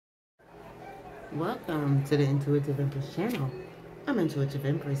Welcome to the Intuitive Empress channel. I'm Intuitive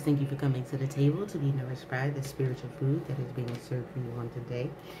Empress. Thank you for coming to the table to be nourished by the spiritual food that is being served for you on today.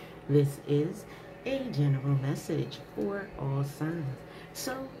 This is a general message for all signs.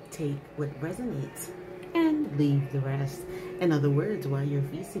 So take what resonates and leave the rest. In other words, while you're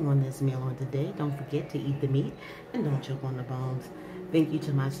feasting on this meal on today, don't forget to eat the meat and don't choke on the bones. Thank you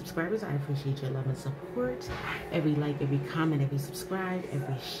to my subscribers. I appreciate your love and support. Every like, every comment, every subscribe,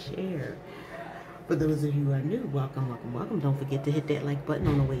 every share. For those of you who are new, welcome, welcome, welcome. Don't forget to hit that like button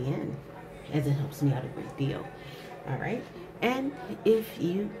on the way in, as it helps me out a great deal. All right? And if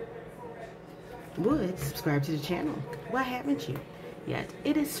you would, subscribe to the channel. Why haven't you yet?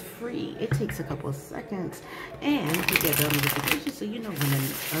 It is free. It takes a couple of seconds. And you get a notification so you know when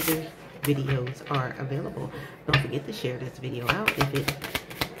other videos are available. Don't forget to share this video out if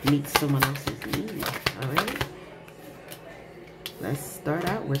it meets someone else's need. All right? Let's start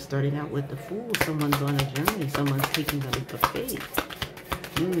out. We're starting out with the Fool. Someone's on a journey. Someone's taking a leap of faith.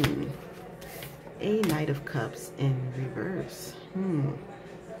 A Knight of Cups in reverse.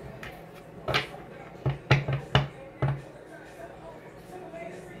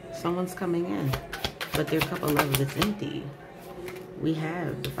 Someone's coming in, but their cup of love is empty. We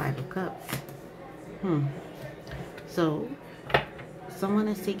have the Five of Cups. So, someone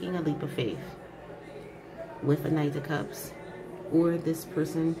is taking a leap of faith with a Knight of Cups. Or this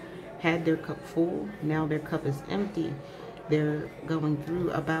person had their cup full, now their cup is empty. They're going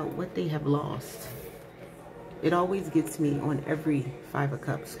through about what they have lost. It always gets me on every Five of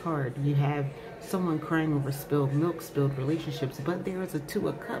Cups card. You have someone crying over spilled milk, spilled relationships, but there is a Two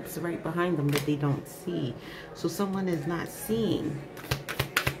of Cups right behind them that they don't see. So someone is not seeing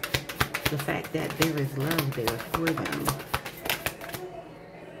the fact that there is love there for them.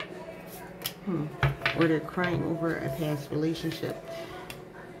 Or they're crying over a past relationship.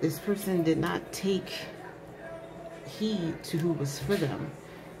 This person did not take heed to who was for them.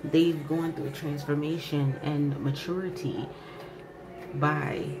 They've gone through a transformation and maturity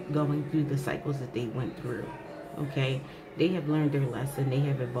by going through the cycles that they went through. Okay? They have learned their lesson. They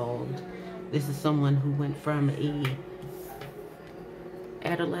have evolved. This is someone who went from a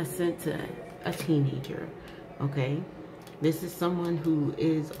adolescent to a teenager. Okay? This is someone who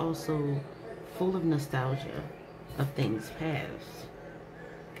is also full of nostalgia of things past.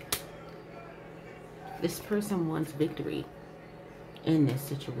 This person wants victory in this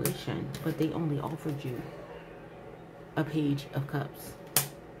situation, but they only offered you a Page of Cups.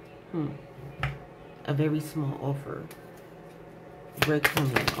 A very small offer.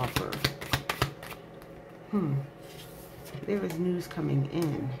 Draconian offer. There is news coming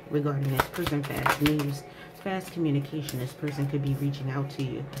in regarding this person. Fast news, fast communication. This person could be reaching out to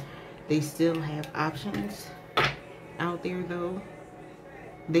you. They still have options out there, though.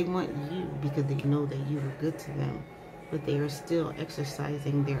 They want you because they know that you are good to them, but they are still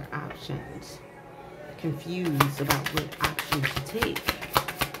exercising their options, confused about what option to take.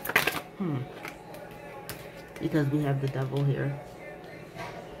 Because we have the Devil here.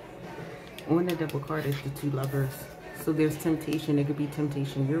 On the Devil card is the Two Lovers. So there's temptation. It could be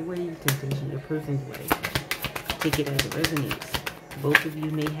temptation your way, temptation your person's way. Take it as it resonates. Both of you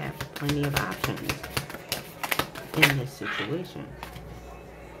may have plenty of options in this situation.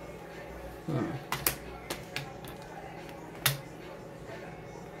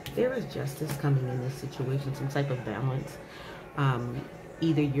 There is justice coming in this situation, some type of balance.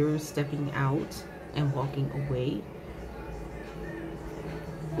 Either you're stepping out and walking away,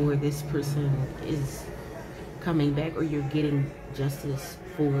 or this person is coming back, or you're getting justice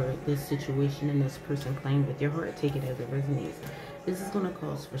for this situation and this person playing with your heart. Take it as it resonates. This is going to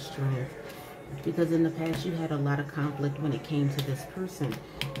cause for strength, because in the past you had a lot of conflict when it came to this person.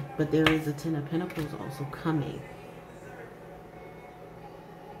 But there is a Ten of Pentacles also coming.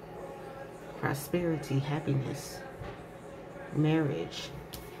 Prosperity, happiness, marriage.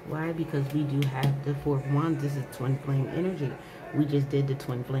 Why? Because we do have the Four of Wands. This is twin flame energy. We just did the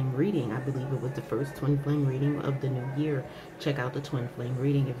twin flame reading. I believe it was the first twin flame reading of the new year. Check out the twin flame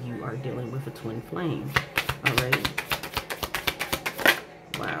reading if you are dealing with a twin flame. All right.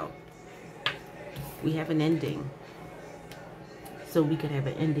 Wow. We have an ending. So we could have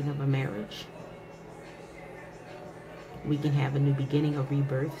an ending of a marriage. We can have a new beginning, a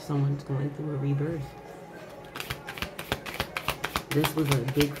rebirth. Someone's going through a rebirth. This was a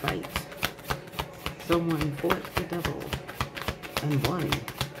big fight. Someone fought the devil and won.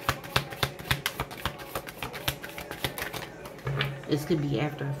 This could be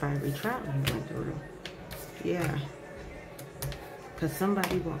after a fiery trial you went through. Yeah. Because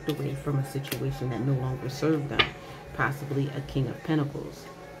somebody walked away from a situation that no longer served them. Possibly a King of Pentacles.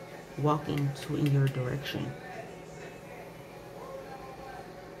 walking in your direction.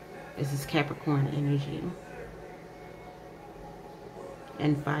 This is Capricorn energy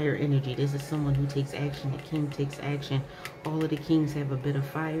and fire energy. This is someone who takes action. The king takes action. All of the kings have a bit of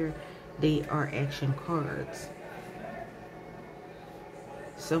fire. They are action cards.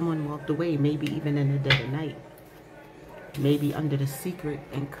 Someone walked away, maybe even in the dead of night. Maybe under the secret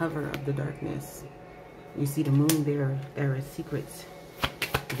and cover of the darkness. You see the moon there. There are secrets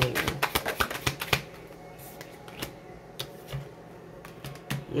there.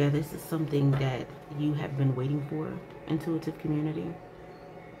 Yeah, this is something that you have been waiting for, intuitive community.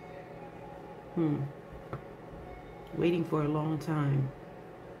 Waiting for a long time.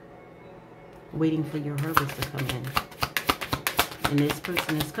 Waiting for your harvest to come in. And this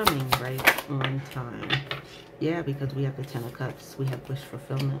person is coming right on time. Yeah, because we have the 10 of Cups. We have wish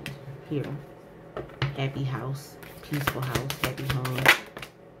fulfillment here. Happy house. Peaceful house. Happy home.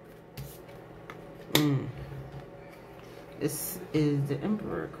 This is the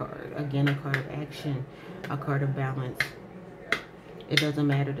Emperor card. Again, a card of action. A card of balance. It doesn't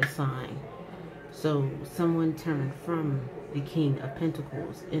matter the sign. So, someone turned from the King of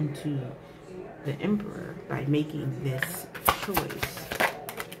Pentacles into the Emperor by making this choice.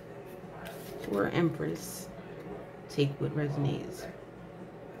 For Empress, take what resonates.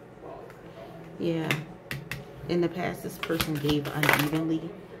 Yeah. In the past, this person gave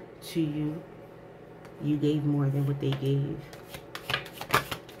unevenly to you. You gave more than what they gave.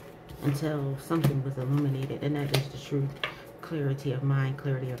 Until something was illuminated. And that is the truth. Clarity of mind,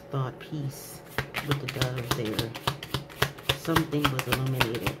 clarity of thought, peace with the dove there. Something was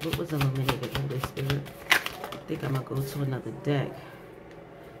illuminated. What was illuminated, Holy Spirit? I think I'm going to go to another deck.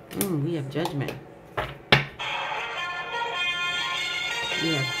 We have judgment.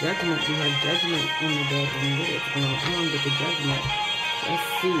 We have judgment. We have judgment in the deck. And what is going on with the judgment? Let's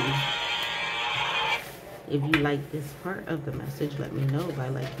see. If you like this part of the message, let me know by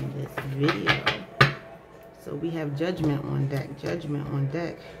liking this video. So we have judgment on deck. Judgment on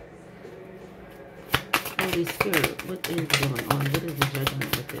deck. Holy Spirit, what is going on? What is the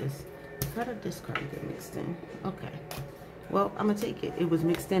judgment with this? How did this card get mixed in? Okay. Well, I'm going to take it. It was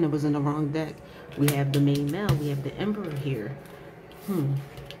mixed in. It was in the wrong deck. We have the main male. We have the Emperor here.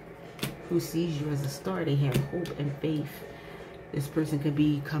 Who sees you as a star. They have hope and faith. This person could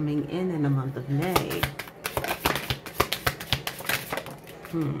be coming in the month of May.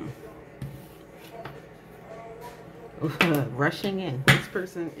 Rushing in. This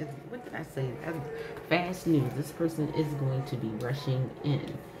person is, what did I say? Fast news. This person is going to be rushing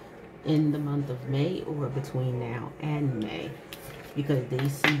in the month of May or between now and May, because they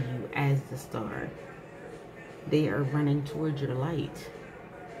see you as the star. They are running towards your light.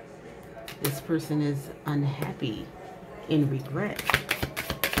 This person is unhappy, in regret.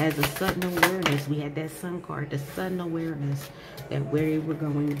 As a sudden awareness, we had that sun card, the sudden awareness that where they were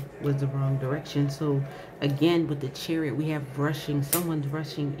going was the wrong direction. So again, with the Chariot, we have rushing. Someone's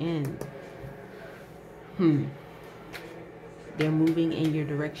rushing in. They're moving in your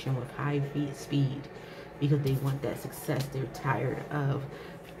direction with high speed because they want that success. They're tired of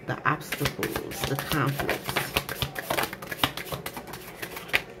the obstacles, the conflicts.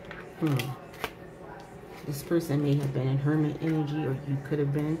 This person may have been in hermit energy, or you could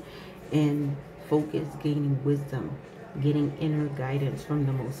have been in focus, gaining wisdom, getting inner guidance from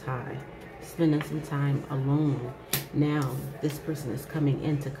the Most High, spending some time alone. Now, this person is coming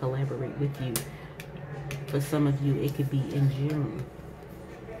in to collaborate with you. For some of you, it could be in June.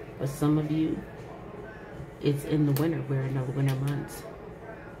 For some of you, it's in the winter. We're in the winter months.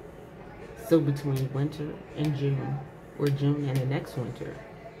 So between winter and June, or June and the next winter,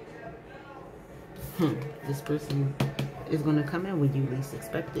 this person is going to come in when you least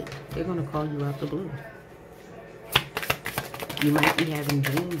expect it. They're going to call you out the blue. You might be having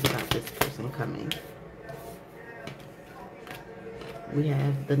dreams about this person coming. We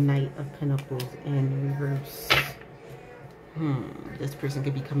have the Knight of Pentacles in reverse. This person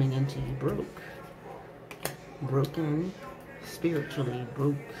could be coming into you broke. Broken spiritually,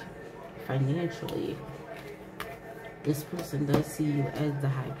 broke financially. This person does see you as the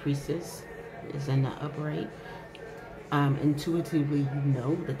High Priestess. Is in the upright. Intuitively, you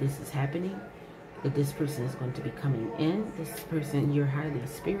know that this is happening, that this person is going to be coming in. This person, you're highly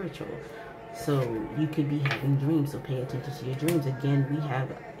spiritual, so you could be having dreams, so pay attention to your dreams. Again, we have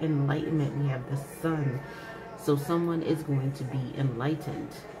enlightenment, we have the sun, so someone is going to be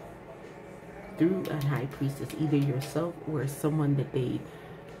enlightened through a High Priestess, either yourself or someone that they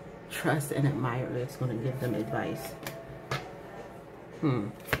trust and admire that's going to give them advice.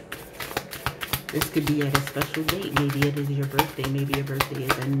 This could be at a special date. Maybe it is your birthday. Maybe your birthday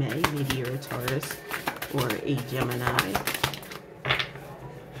is in May. Maybe you're a Taurus or a Gemini.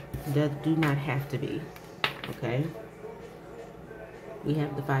 That do not have to be. Okay? We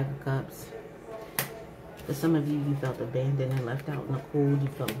have the 5 of Cups. For some of you, you felt abandoned and left out in the cold. You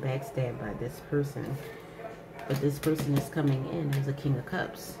felt backstabbed by this person. But this person is coming in as a King of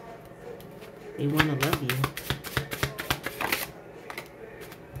Cups. They want to love you.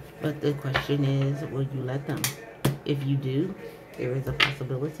 But the question is, will you let them? If you do, there is a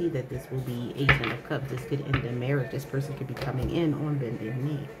possibility that this will be a 10 of Cups. This could end in marriage. This person could be coming in on bended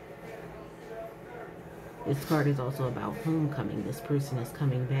knee. This card is also about homecoming. This person is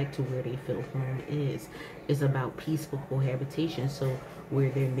coming back to where they feel home is. It's about peaceful cohabitation. So where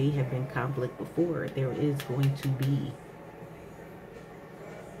there may have been conflict before, there is going to be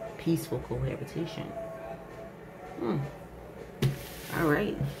peaceful cohabitation. All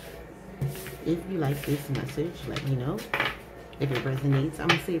right. If you like this message, let me know. If it resonates, I'm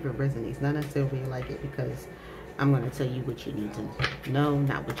going to say if it resonates. Not necessarily like it, because I'm going to tell you what you need to know,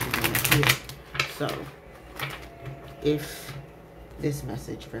 not what you want to hear. So, if this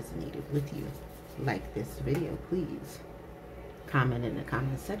message resonated with you, like this video, please comment in the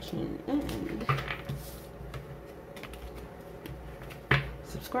comment section and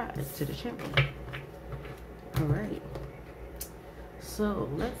subscribe to the channel. All right. So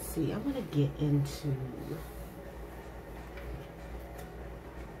let's see. I want to get into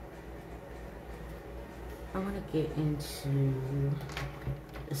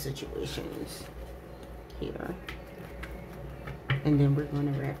the situations here, and then we're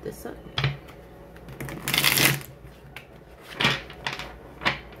going to wrap this up.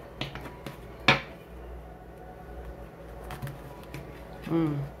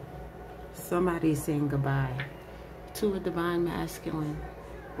 Somebody's saying goodbye to a divine masculine,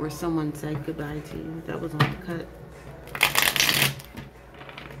 or someone said goodbye to you. That was on the cut.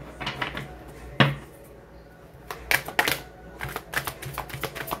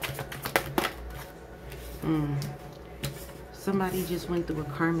 Somebody just went through a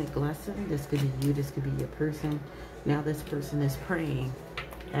karmic lesson. This could be you. This could be your person. Now this person is praying,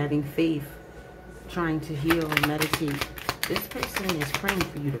 having faith, trying to heal, meditate. This person is praying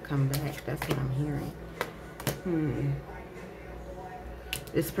for you to come back. That's what I'm hearing.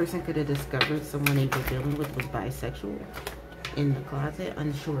 This person could have discovered someone they were dealing with was bisexual in the closet,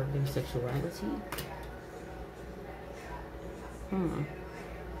 unsure of their sexuality.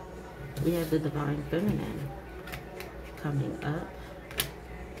 We have the divine feminine coming up.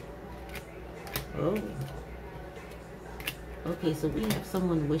 Oh. Okay, so we have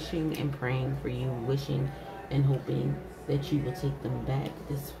someone wishing and praying for you, wishing and hoping that you will take them back.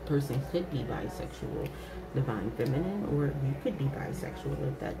 This person could be bisexual, divine feminine, or you could be bisexual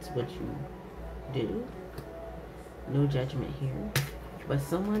if that's what you do. No judgment here. But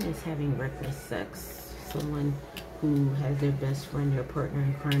someone is having reckless sex. Someone who has their best friend, their partner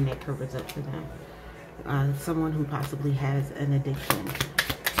in crime that covers up for them. Someone who possibly has an addiction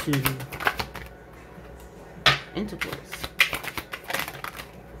to intercourse.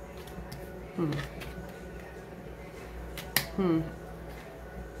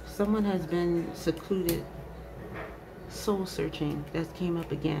 Someone has been secluded, soul searching. That came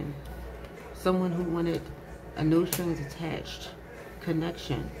up again. Someone who wanted a no strings attached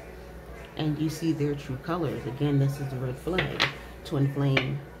connection, and you see their true colors. Again, this is the red flag. Twin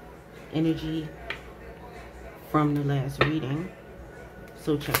flame energy from the last reading.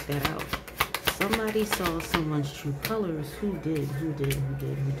 So check that out. Somebody saw someone's true colors. Who did?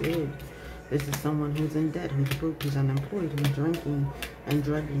 This is someone who's in debt, who's broke, who's unemployed, who's drinking and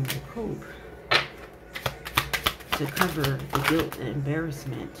drugging to cope, to cover the guilt and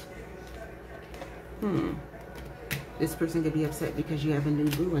embarrassment. This person could be upset because you have a new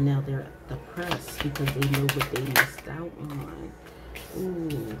boo and now they're depressed because they know what they missed out on.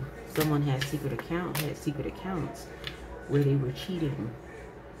 Ooh, someone had secret accounts where they were cheating,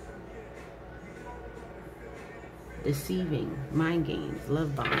 deceiving, mind games,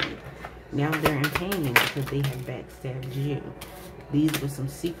 love bombing. Now they're in pain because they have backstabbed you. These were some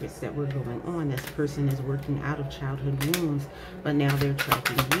secrets that were going on. This person is working out of childhood wounds, but now they're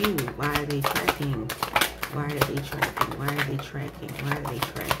tracking you. Why are they tracking? Why are they tracking? Why are they tracking? Why are they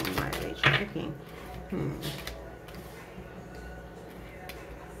tracking? Why are they tracking?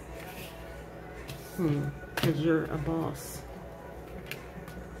 Because you're a boss.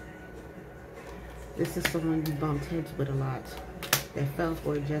 This is someone you bumped heads with a lot, that fell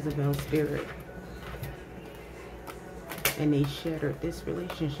for a Jezebel spirit, and they shattered this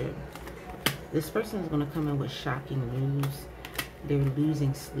relationship. This person is going to come in with shocking news. They're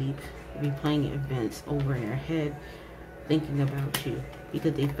losing sleep. replaying events over in their head, thinking about you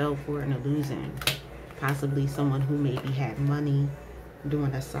because they fell for an illusion. Possibly someone who maybe had money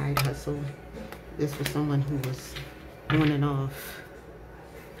doing a side hustle. This was someone who was on and off,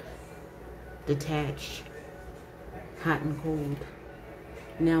 detached, hot and cold.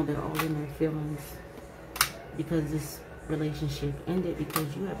 Now they're all in their feelings because this relationship ended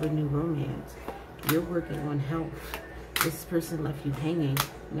because you have a new romance. You're working on health. This person left you hanging.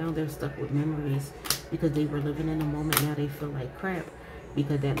 Now they're stuck with memories because they were living in a moment. Now they feel like crap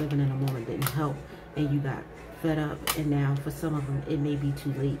because that living in a moment didn't help, and you got fed up. And now for some of them, it may be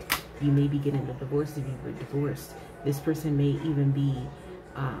too late. You may be getting a divorce if you were divorced. This person may even be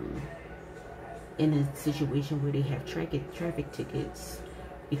in a situation where they have traffic tickets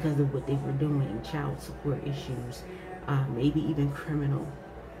because of what they were doing, child support issues, maybe even criminal.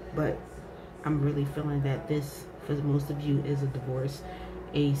 But I'm really feeling that this, for most of you, is a divorce,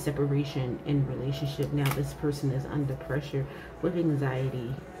 a separation in relationship. Now this person is under pressure with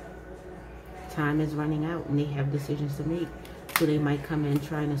anxiety. Time is running out and they have decisions to make. So they might come in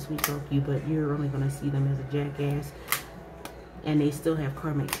trying to sweet talk you, but you're only going to see them as a jackass. And they still have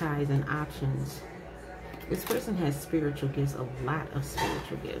karmic ties and options. This person has spiritual gifts, a lot of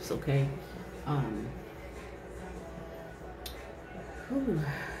spiritual gifts, okay?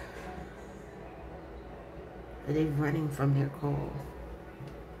 They're running from their call.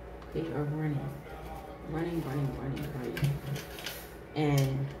 They are running.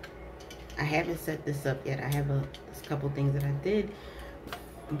 And I haven't set this up yet. I have a couple things that I did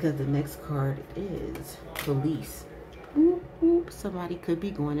because the next card is police. Boop, boop. Somebody could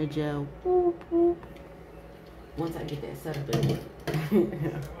be going to jail. Boop, boop. Once I get that set up,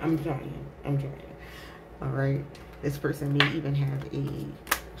 I'm trying. All right. This person may even have a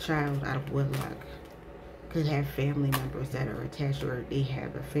child out of wedlock. Could have family members that are attached, or they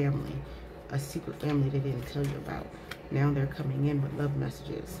have a family, a secret family they didn't tell you about. Now they're coming in with love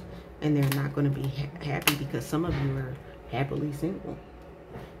messages, and they're not going to be happy because some of you are happily single.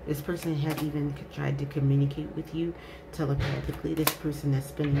 This person has even tried to communicate with you telepathically. This person is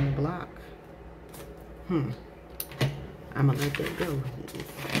spinning the block. I'm going to let that go.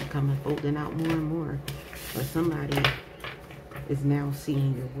 It's coming folding out more and more. But somebody is now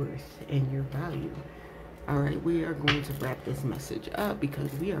seeing your worth and your value. All right, we are going to wrap this message up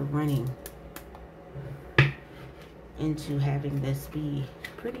because we are running into having this be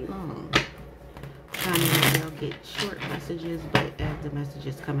pretty long. Trying to y'all get short messages, but as the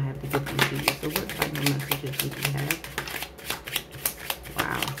messages come, I have to get them to you. So what final messages do we have?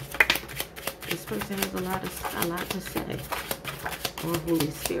 Wow. This person has a lot to say. Or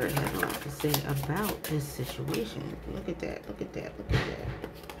Holy Spirit has a lot to say about this situation. Look at that.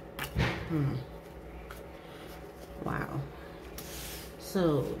 Wow.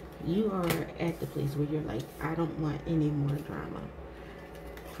 So you are at the place where you're like, I don't want any more drama.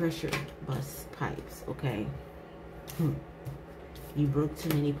 Pressure bust pipes, okay? You broke too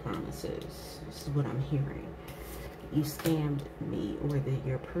many promises. This is what I'm hearing. You scammed me, or that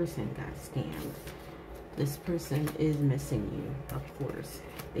your person got scammed. This person is missing you, of course.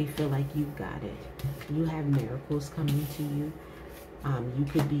 They feel like you've got it. You have miracles coming to you. You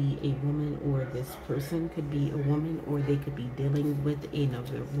could be a woman, or this person could be a woman, or they could be dealing with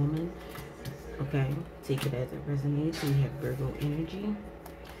another woman. Okay, take it as it resonates. We have Virgo energy.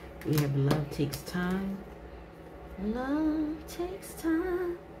 We have love takes time. Love takes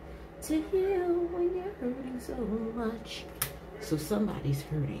time to heal when you're hurting so much. So somebody's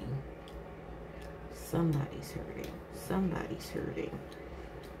hurting. Somebody's hurting. Somebody's hurting.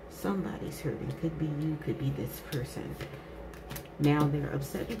 Somebody's hurting. Could be you, could be this person. Now they're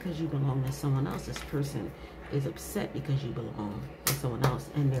upset because you belong to someone else. This person is upset because you belong to someone else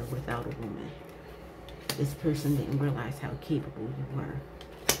and they're without a woman. This person didn't realize how capable you were.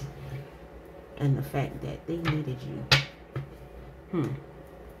 And the fact that they needed you.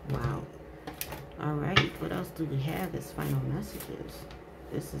 Wow. All right. What else do we have as final messages?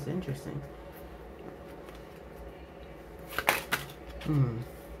 This is interesting.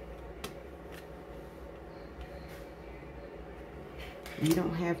 You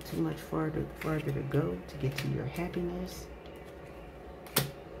don't have too much farther to go to get to your happiness.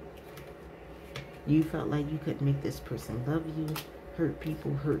 You felt like you couldn't make this person love you. Hurt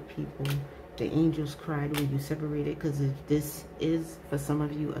people. The angels cried when you separated, because if this is, for some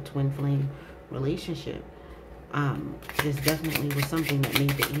of you, a twin flame relationship, this definitely was something that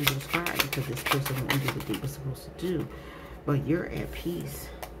made the angels cry, because this person wouldn't do what they were supposed to do. But you're at peace.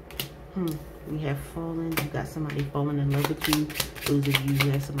 We have fallen. You got somebody falling in love with you. Those of you who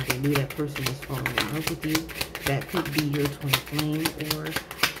have somebody new, that person is falling in love with you. That could be your twin flame or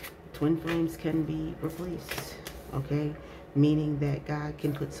twin flames can be replaced, okay? Meaning that God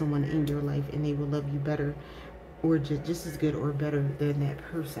can put someone in your life and they will love you better or just as good or better than that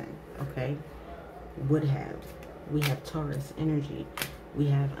person, okay? Would have. We have Taurus energy. We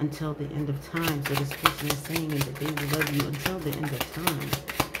have until the end of time. So this person is saying that they will love you until the end of time.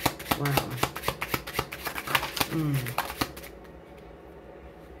 Wow.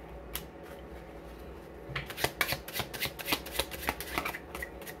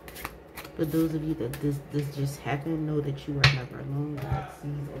 For those of you that this just happened, know that you are never alone. God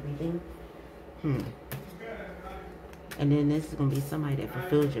sees everything. And then this is going to be somebody that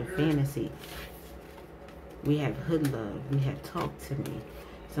fulfills your fantasy. We have hood love. We have talk to me.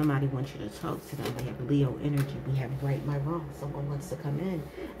 Somebody wants you to talk to them. We have Leo energy. We have right my wrong. Someone wants to come in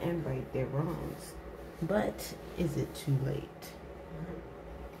and right their wrongs. But is it too late?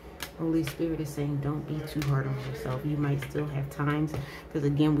 Holy Spirit is saying don't be too hard on yourself. You might still have times, because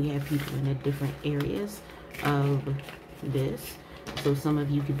again, we have people in the different areas of this. So some of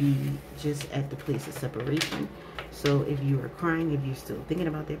you could be just at the place of separation. So if you are crying, if you're still thinking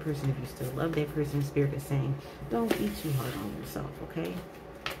about that person, if you still love that person, Spirit is saying don't be too hard on yourself, okay?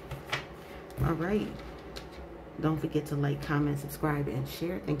 All right. Don't forget to like, comment, subscribe, and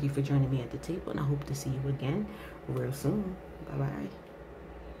share. Thank you for joining me at the table, and I hope to see you again real soon. Bye-bye.